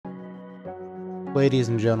Ladies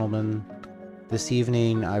and gentlemen, this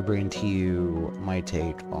evening I bring to you my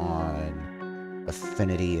take on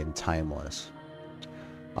Affinity and Timeless.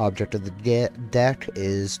 Object of the deck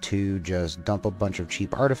is to just dump a bunch of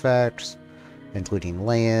cheap artifacts, including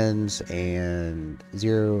lands and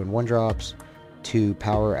 0 and 1 drops, to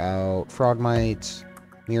power out Frogmites,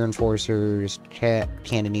 Myr Enforcers,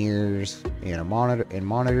 Cannoneers, and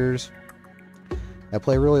monitors that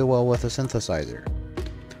play really well with a synthesizer.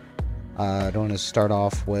 I want to start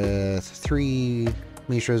off with 3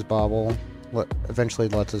 Mishra's Bauble. Eventually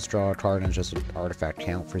lets us draw a card and just an artifact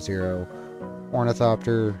count for 0.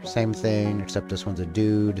 Ornithopter, same thing, except this one's a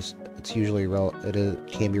dude. It's usually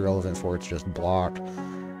can be relevant for its just block.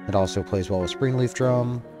 It also plays well with Springleaf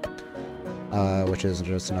Drum, which is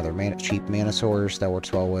just another cheap mana source that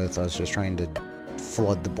works well with us just trying to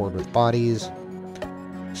flood the board with bodies.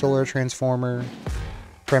 Solar Transformer.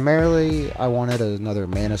 Primarily, I wanted another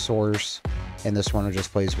mana source, and this one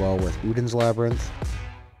just plays well with Ugin's Labyrinth,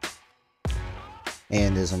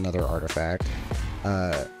 and is another artifact.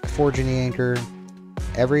 Forging the Anchor,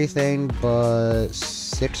 everything but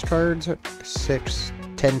 10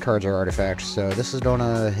 cards are artifacts, so this is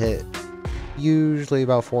gonna hit usually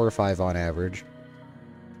about 4 or 5 on average.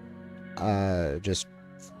 Just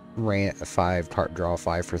ran 5 card draw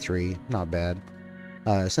 5 for 3, not bad.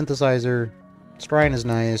 Synthesizer. Scrying is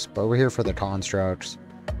nice, but we're here for the constructs.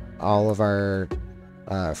 All of our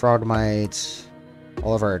Frogmites,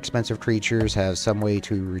 all of our expensive creatures have some way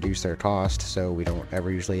to reduce their cost, so we don't ever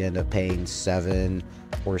usually end up paying 7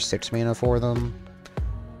 or 6 mana for them.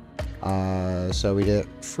 So we get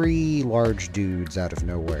free large dudes out of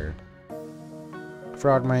nowhere.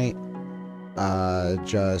 Frogmite,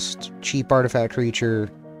 just cheap artifact creature.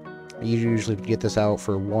 You usually get this out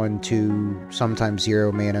for 1, 2, sometimes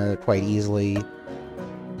 0 mana quite easily.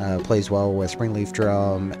 Plays well with Springleaf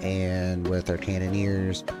Drum and with our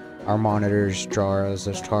Cannoneers. Our monitors draw us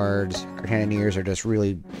those cards. Our Cannoneers are just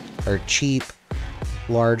are cheap,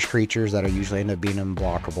 large creatures that are usually end up being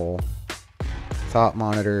unblockable. Thought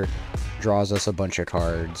Monitor draws us a bunch of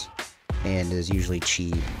cards and is usually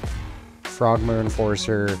cheap. Frogmyr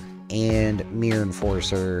Enforcer and Myr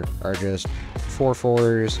Enforcer are just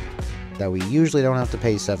 4/4s that we usually don't have to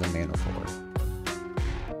pay 7 mana for.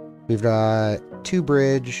 We've got 2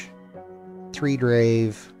 Bridge, 3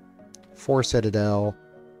 Grave, 4 Citadel,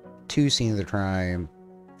 2 Scene of the Crime,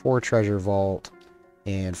 4 Treasure Vault,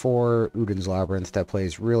 and 4 Ugin's Labyrinth that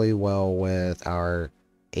plays really well with our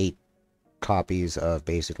 8 copies of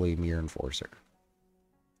basically Myr Enforcer.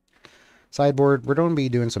 Sideboard, we're going to be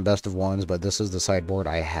doing some best of ones, but this is the sideboard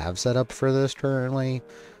I have set up for this currently.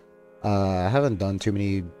 I haven't done too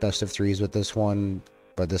many best of 3s with this one,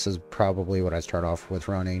 but this is probably what I start off with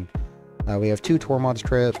running. We have 2 Tormod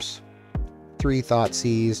Crypts, 3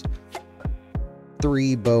 Thoughtseize,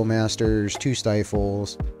 3 Bowmasters, 2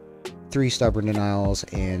 Stifles, 3 Stubborn Denials,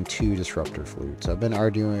 and 2 Disruptor Flutes. I've been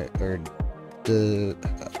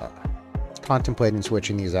contemplating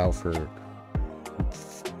switching these out for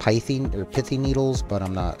pithy needles, but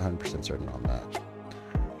I'm not 100% certain on that,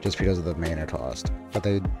 just because of the mana cost. But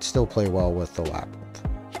they still play well with the Labyrinth.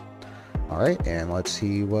 Alright, and let's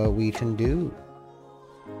see what we can do.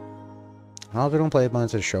 If we don't play a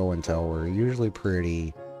bunch of show and tell, we're usually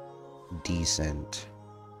pretty decent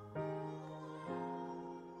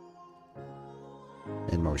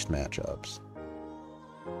in most matchups.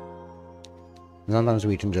 Sometimes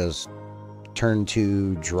we can just turn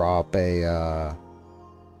to drop a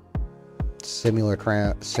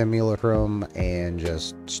Simulacrum and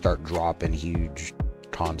just start dropping huge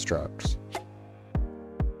constructs.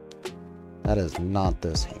 That is not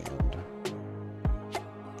this hand.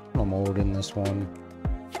 I'm mold in this one.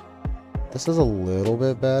 This is a little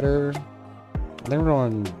bit better. I think we're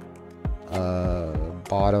going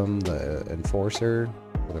bottom the Enforcer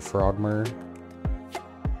with a Frogmyr.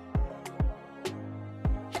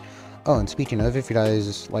 Oh, and speaking of, if you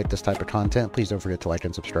guys like this type of content, please don't forget to like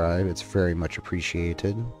and subscribe. It's very much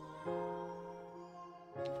appreciated.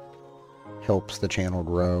 Helps the channel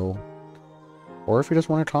grow. Or if you just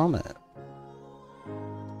want to comment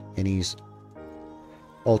any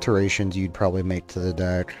alterations you'd probably make to the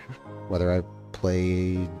deck, whether I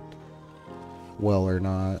played well or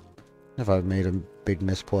not. If I've made a big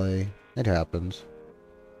misplay, it happens.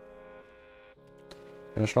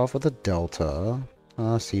 Finished off with a Delta.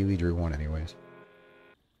 See, we drew one anyways.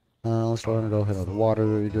 Let's go ahead with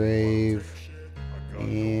Watery Grave.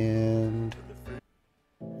 And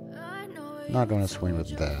not going to swing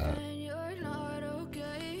with that.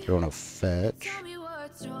 Going to fetch.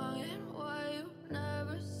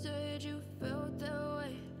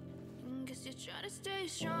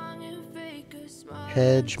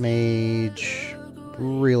 Hedge Mage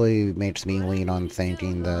really makes me lean on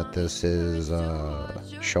thinking that this is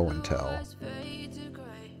show and tell.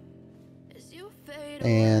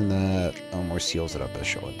 And that almost seals it up as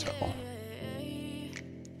show and tell.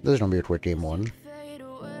 This is gonna be a quick game one.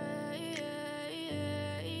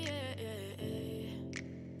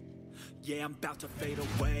 Yeah, I'm about to fade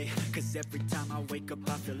away, cause every time I wake up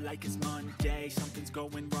I feel like it's Monday. Something's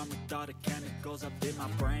going wrong with all the chemicals up in my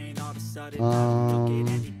brain. All of a sudden I don't look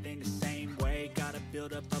at anything the same way. Gotta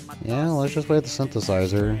build up on my yeah, let's just play with the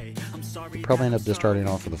synthesizer. Probably end up just starting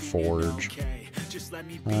off with a forge.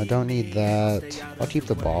 Don't need that. I'll keep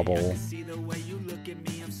the Bauble,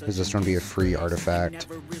 because this is going to be a free artifact,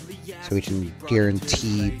 so we can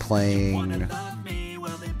guarantee playing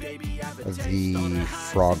the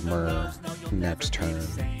Frogmyr next turn.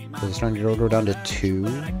 So it's going to go down to 2.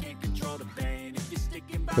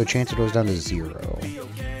 So a chance it goes down to 0.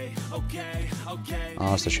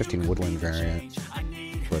 Oh, it's the Shifting Woodland variant.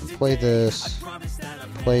 Go ahead and play this.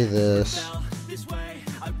 Play this.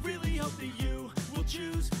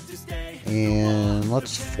 And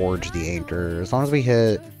let's forge the anchor. As long as we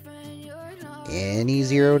hit any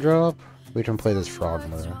 0-drop, we can play this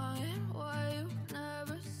Frogmyr.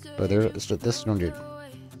 But this is going to do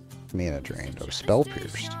mana drained. Oh, spell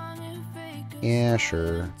pierced. Yeah,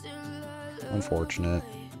 sure. Unfortunate.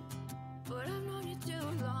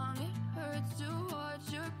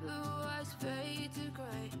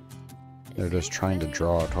 They're just trying to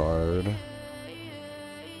draw a card.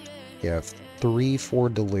 You have 3 for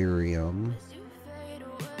Delirium.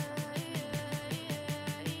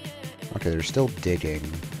 Okay, they're still digging.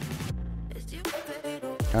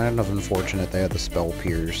 Kind of unfortunate they had the spell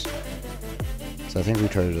pierce. So I think we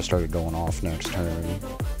could have just started going off next turn.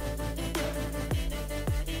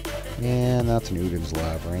 And that's an Ugin's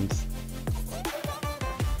Labyrinth.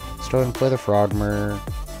 Let's go ahead and play the Frogmyr.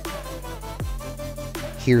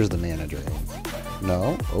 Here's the mana drain.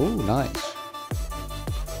 No? Oh, nice.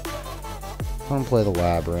 I'm gonna play the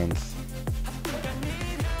Labyrinth.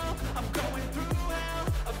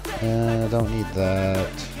 I don't need that.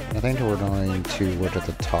 I think we're going to look at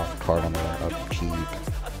the top card on their upkeep.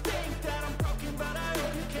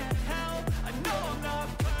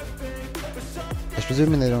 It's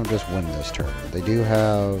presuming they don't just win this turn. They do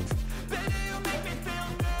have...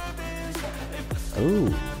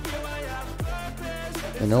 Ooh.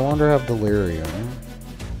 They no longer have Delirium.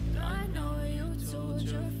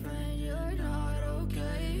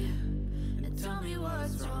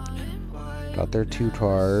 Got their 2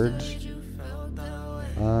 cards.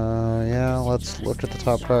 Yeah, let's look at the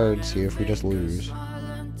top card, see if we just lose.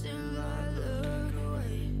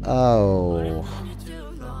 Oh.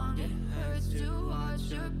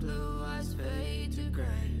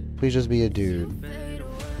 Please just be a dude.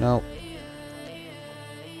 Nope.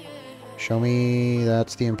 Show me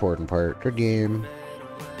that's the important part. Good game.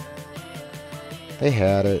 They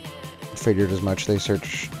had it. Figured as much. They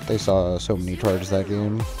saw so many cards that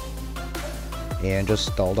game. And just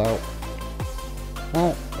stalled out.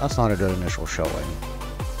 Well, that's not a good initial showing.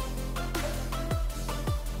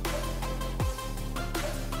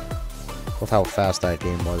 With how fast that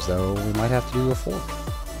game was, though, we might have to do a 4th.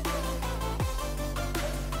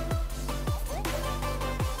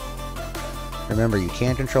 Remember, you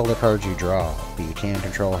can't control the cards you draw, but you can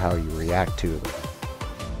control how you react to them.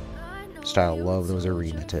 Style, love those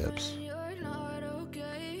arena tips.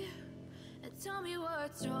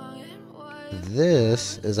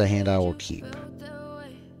 This is a hand I will keep.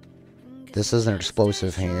 This is an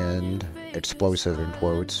explosive hand, explosive in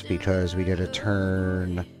quotes, because we get a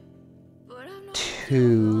turn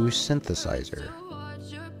 2 synthesizer.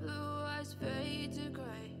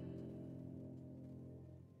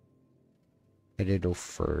 I did go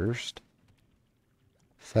first.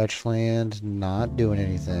 Fetch land, not doing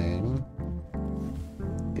anything.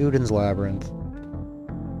 Ugin's Labyrinth.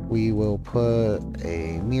 We will put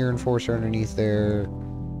a Myr Enforcer underneath there.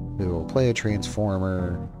 We will play a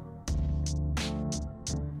Transformer.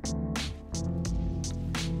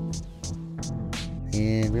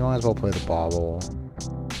 And we might as well play the Bauble.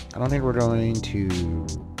 I don't think we're going to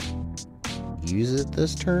use it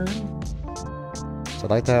this turn. So I'd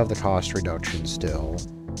like to have the cost reduction still.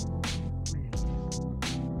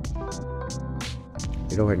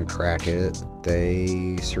 They go ahead and crack it.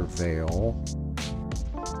 They surveil.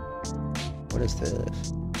 What is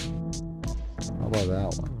this? How about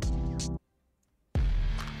that one?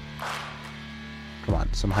 Come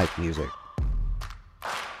on, some hype music.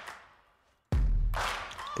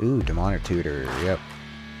 Ooh, Demonic Tutor, yep.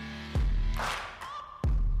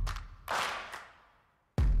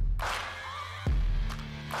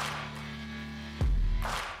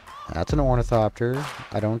 That's an Ornithopter.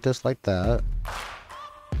 I don't dislike that.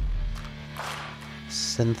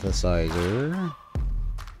 Synthesizer.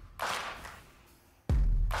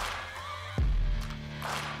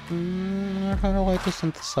 I kind of like the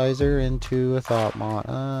Synthesizer into a Thought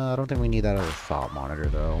Monitor. I don't think we need that as a Thought Monitor,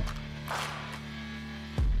 though.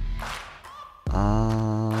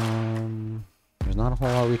 There's not a whole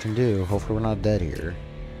lot we can do. Hopefully we're not dead here.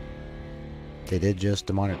 They did just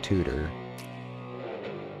Demonic Tutor.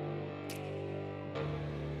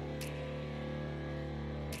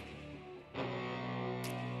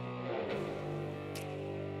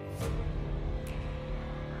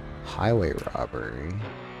 Highway robbery.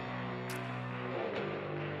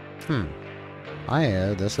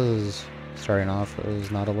 This is starting off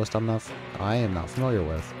as not a list I am not familiar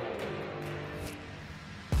with.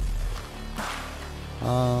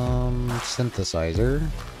 Synthesizer.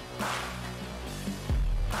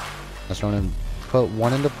 Let's run and put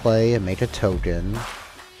one into play and make a token.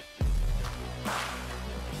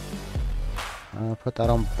 Put that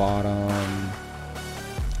on bottom.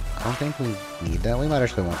 I don't think we need that. We might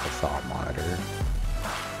actually want the Thought Monitor.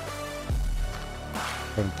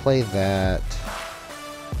 And play that.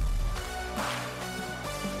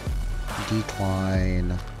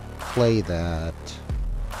 Decline. Play that.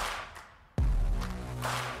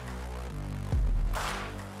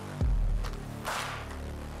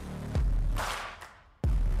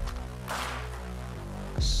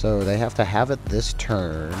 So they have to have it this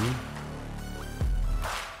turn.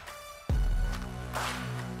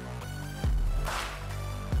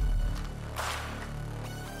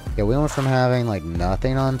 Yeah, we went from having, like,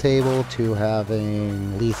 nothing on table to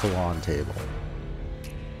having lethal on table.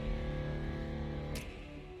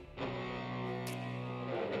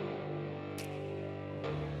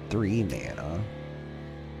 Three mana.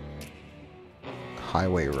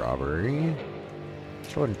 Highway robbery.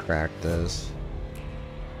 Let's go ahead and crack this.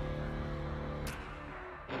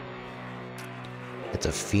 It's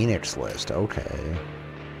a Phoenix list, okay.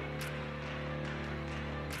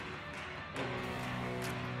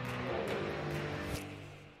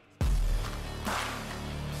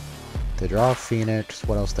 They draw a Phoenix.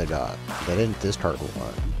 What else they got? They didn't discard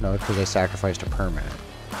one. No, because they sacrificed a permanent.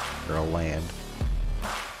 Or a land.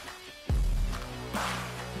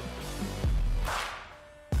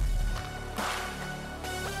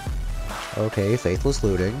 Okay, Faithless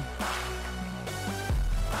Looting.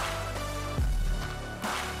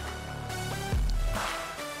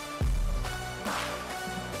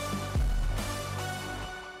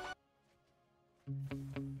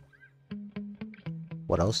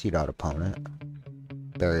 What else you got, opponent?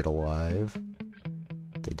 Buried Alive.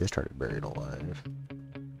 They discarded Buried Alive.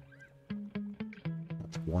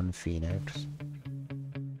 That's one Phoenix.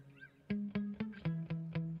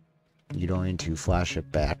 You don't need to flash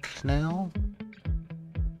it back now?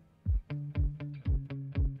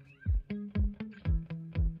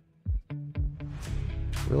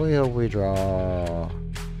 Really hope we draw...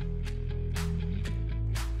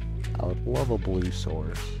 I would love a blue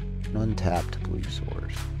source. An untapped blue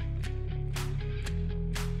source.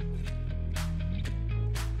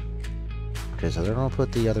 Okay, so they're gonna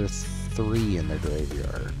put the other 3 in the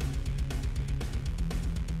graveyard.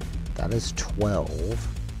 That is 12.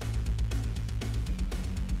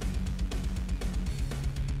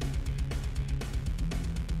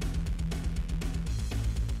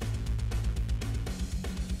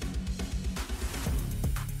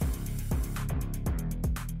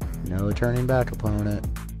 No turning back, opponent.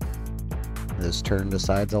 This turn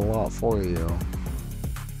decides a lot for you.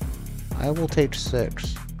 I will take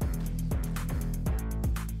 6.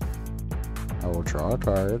 I will draw a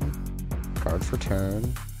card. Card for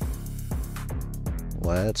turn.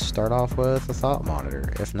 Let's start off with a Thought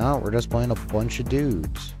Monitor. If not, we're just playing a bunch of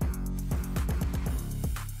dudes.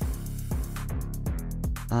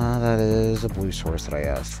 That is a blue source that I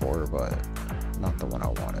asked for, but not the one I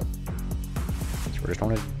wanted. So we're just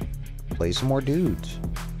going to play some more dudes.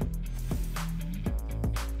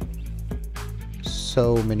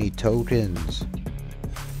 So many tokens.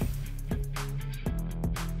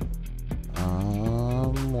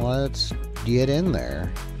 Let's get in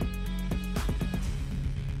there.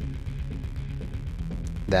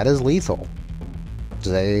 That is lethal.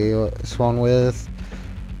 They swung with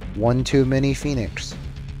one too many Phoenix.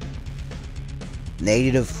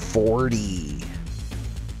 Negative 40.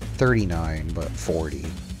 39, but 40.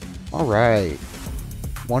 Alright.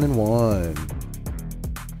 1-1.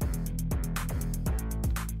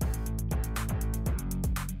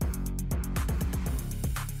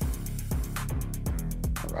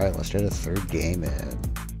 Alright, let's get a third game in.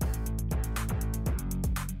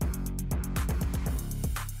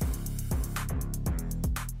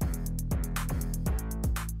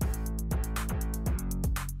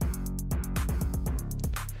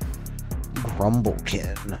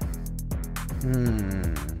 Crumblekin.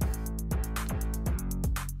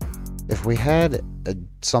 If we had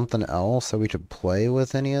something else that we could play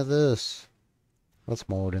with any of this, let's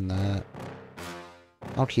mold in that.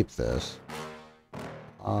 I'll keep this.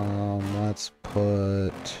 Let's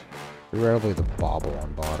put theoretically the Bauble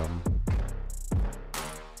on bottom.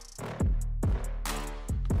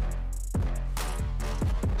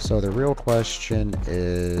 So the real question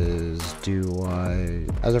is, do I,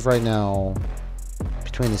 as of right now,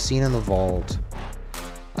 between the scene and the vault,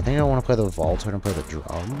 I think I want to play the vault, so I'm going to play the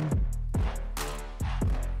drum.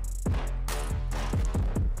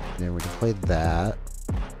 Then we can play that.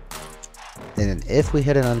 And if we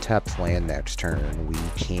hit an untapped land next turn, we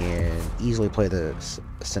can easily play the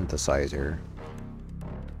synthesizer.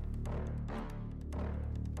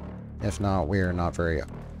 If not, we're not very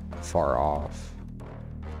far off.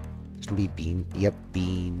 It's gonna be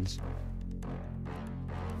beans.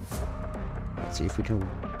 Let's see if we can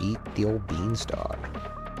beat the old beanstalk.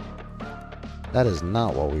 That is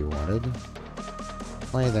not what we wanted.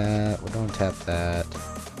 Play that. We're going to tap that.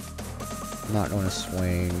 Not going to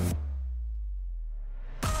swing.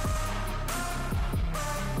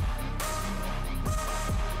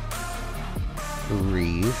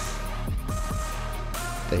 Reef.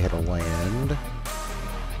 They hit a land.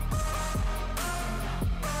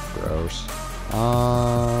 Gross.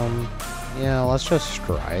 Yeah, let's just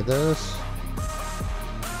try this.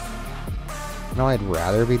 No, I'd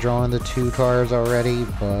rather be drawing the 2 cards already,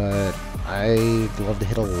 but I'd love to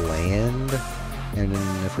hit a land. And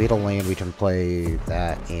then if we hit a land, we can play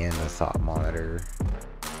that and the Thought Monitor.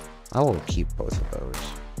 I will keep both of those.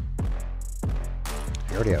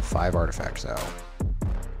 I already have 5 artifacts out.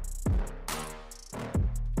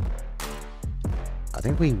 I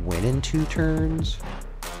think we win in 2 turns.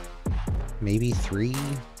 Maybe 3.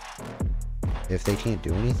 If they can't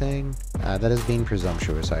do anything. That is being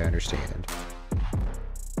presumptuous, I understand.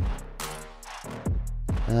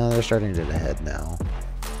 They're starting to head now.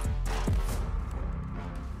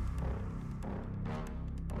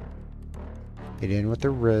 Get in with the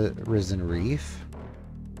Risen Reef.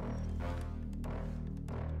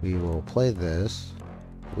 We will play this.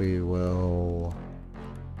 We will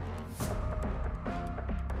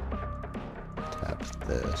tap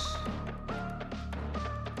this.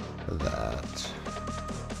 That.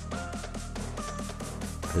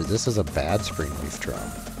 Because this is a bad Springleaf Drum.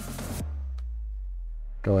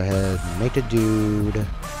 Go ahead and make a dude.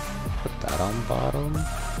 Put that on bottom.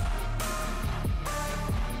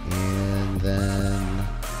 And then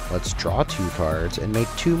let's draw 2 cards and make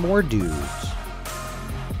 2 more dudes.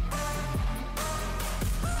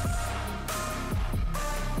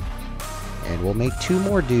 And we'll make 2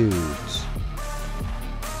 more dudes.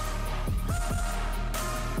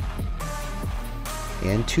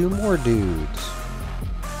 And 2 more dudes.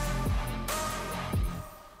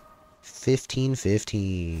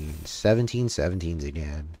 15-15. 17-17s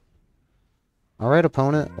again. Alright,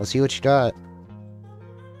 opponent. Let's see what you got.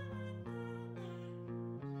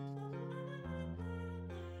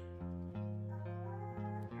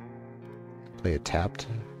 Play a tapped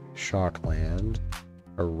shock land.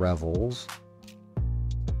 Or Revels.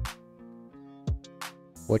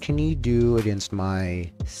 What can you do against my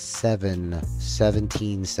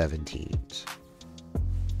 17-17s?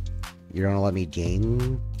 You're gonna let me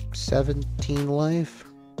gain 17 life?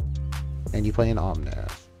 And you play an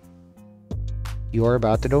Omnath. You are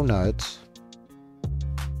about to go nuts.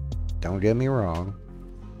 Don't get me wrong.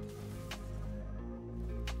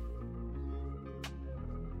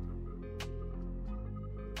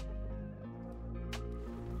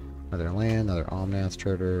 Another land, another Omnath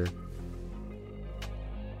trigger.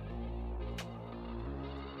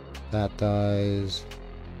 That dies.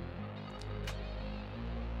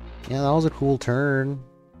 Yeah, that was a cool turn.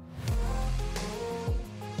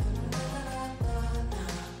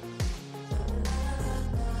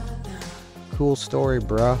 Cool story,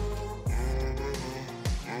 bruh.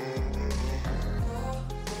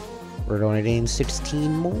 We're going to gain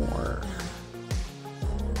 16 more.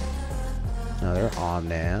 Another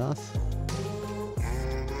Omnath.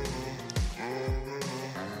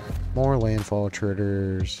 More landfall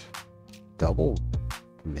triggers. Double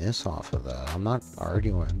miss off of that. I'm not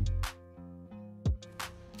arguing.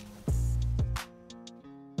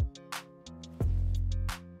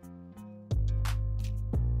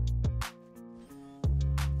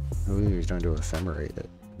 Ooh, he's going to ephemerate it.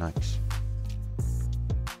 Nice.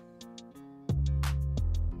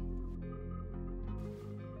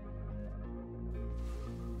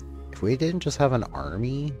 If we didn't just have an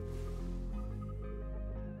army,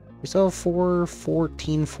 we still have 4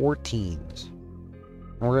 14-14s.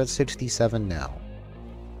 We're at 67 now.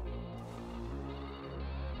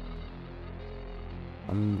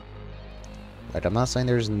 Like, I'm not saying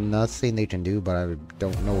there's nothing they can do, but I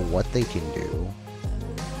don't know what they can do.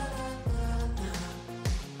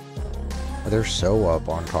 They're so up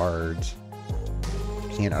on cards.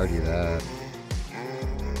 Can't argue that.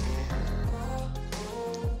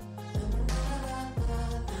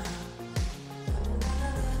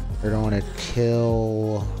 They're going to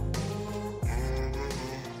kill...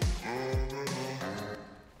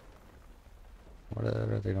 What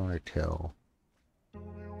are they going to kill?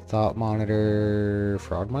 Thought Monitor...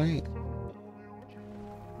 Frogmite?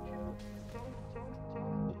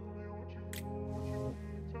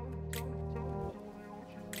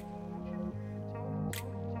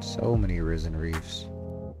 So many Risen Reefs.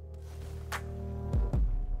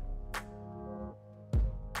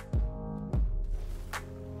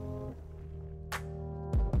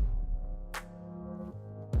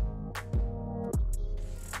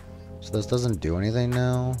 So this doesn't do anything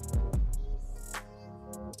now?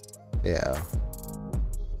 Yeah.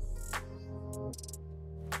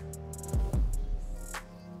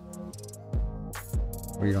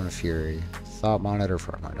 What are you doing to Fury? Thought Monitor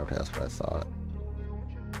for mine. Okay, that's what I thought.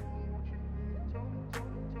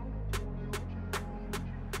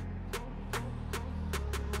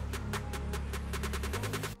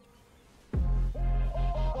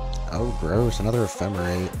 Oh, gross. Another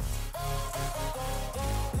Ephemerate.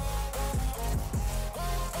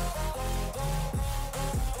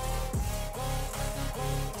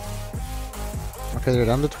 Okay, they're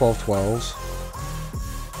down to 12/12s.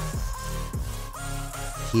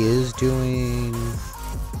 He is doing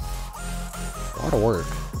a lot of work.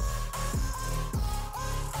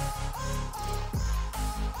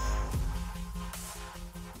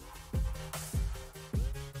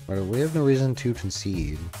 But we have no reason to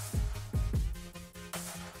concede.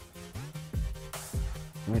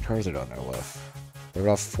 How many cards are down there left? They've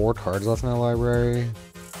got 4 cards left in the library.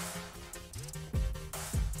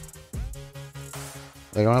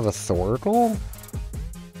 They don't have a Thoracle?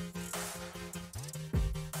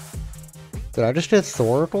 Did I just get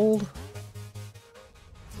Thoracled?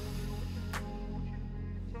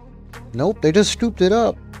 Nope, they just scooped it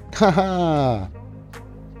up. Haha.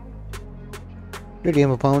 Good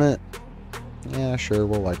game, opponent. Yeah, sure,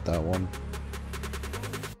 we'll like that one.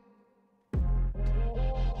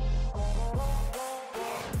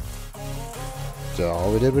 So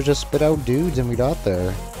all we did was just spit out dudes and we got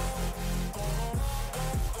there.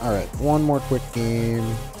 Alright, one more quick game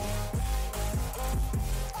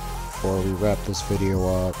before we wrap this video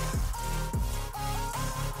up.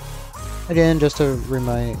 Again, just a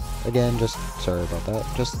sorry about that.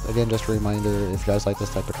 Just a reminder, if you guys like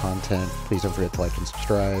this type of content, please don't forget to like and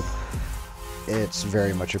subscribe. It's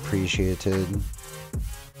very much appreciated.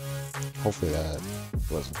 Hopefully that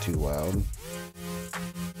wasn't too loud.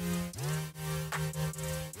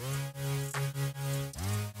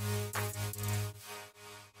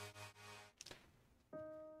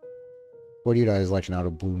 What do you guys liking out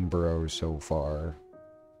of Bloomborough so far?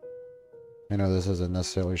 I know this isn't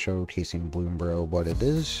necessarily showcasing Bloomborough, but it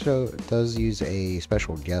does use a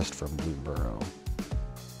special guest from Bloomborough.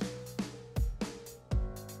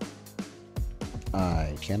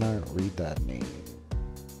 I cannot read that name.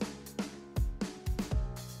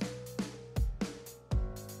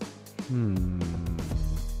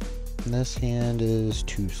 This hand is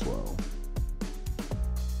too slow.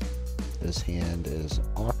 This hand is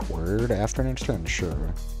awkward. After next turn,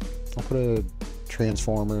 sure. I'll put a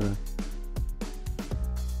Transformer.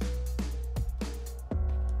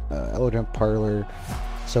 Elegant Parlor.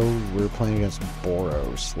 So we're playing against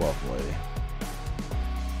Boros. Lovely.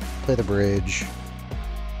 Play the bridge.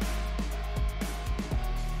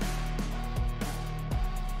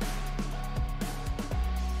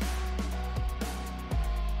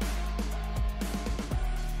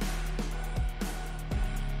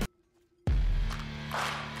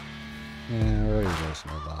 Yeah, I already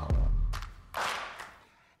listened to that one.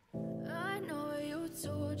 I know you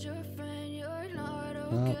told your friend you're not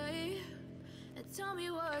okay. Tell me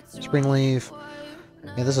what's Springleaf.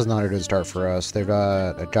 Yeah, this is not a good start for us. They've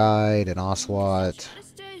got a Guide, an Ocelot.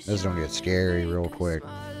 Those don't get scary real quick.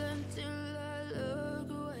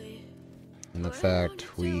 And the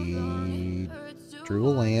fact we drew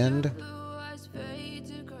a land.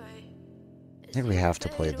 I think we have to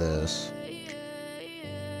play this.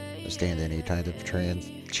 Stand any kind of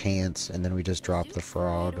chance, and then we just drop the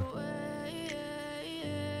frog.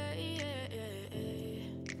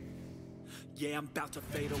 Yeah, I'm about to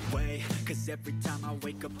fade away, 'cause every time I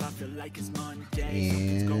wake up I feel like it's Monday.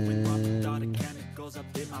 And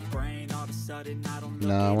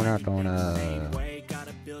No, we're not going to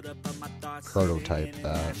prototype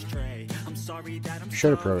that.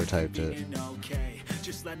 Should have prototyped it.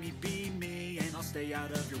 Just let me be me and I'll stay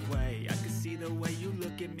out of your way. I can see the way you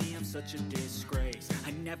look at me, I'm such a disgrace.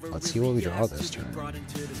 I never Let's see what we draw this turn.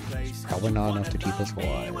 Probably not enough to keep us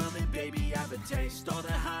alive.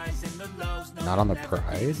 Not on the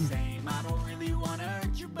pride. I don't really wanna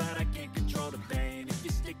hurt you, but I can't control the pain. If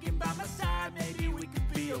you're sticking by my side, maybe we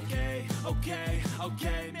could be okay.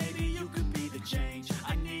 Okay, maybe you could be the change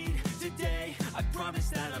I need today. I promise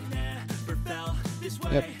that I've never felt this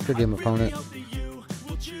way. Yep, good game, opponent.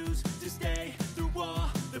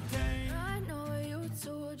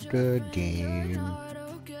 Good game.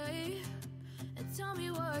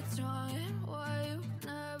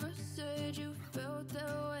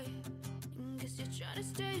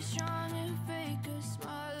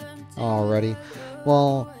 Alrighty.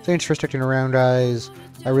 Well, thanks for sticking around, guys.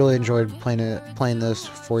 I really enjoyed playing this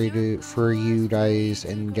for you guys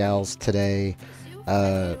and gals today.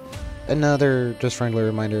 Another just friendly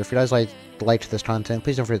reminder: if you guys liked this content,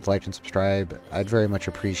 please don't forget to like and subscribe. I'd very much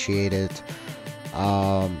appreciate it.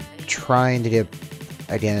 Trying to get,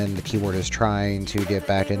 again, the keyword is trying to get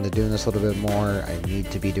back into doing this a little bit more. I need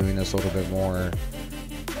to be doing this a little bit more,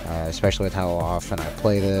 especially with how often I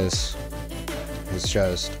play this. It's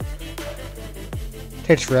just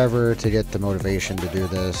takes forever to get the motivation to do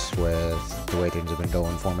this with the way things have been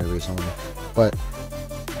going for me recently. But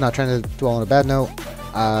not trying to dwell on a bad note.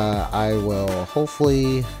 I will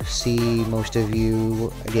hopefully see most of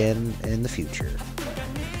you again in the future.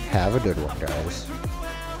 Have a good one, guys.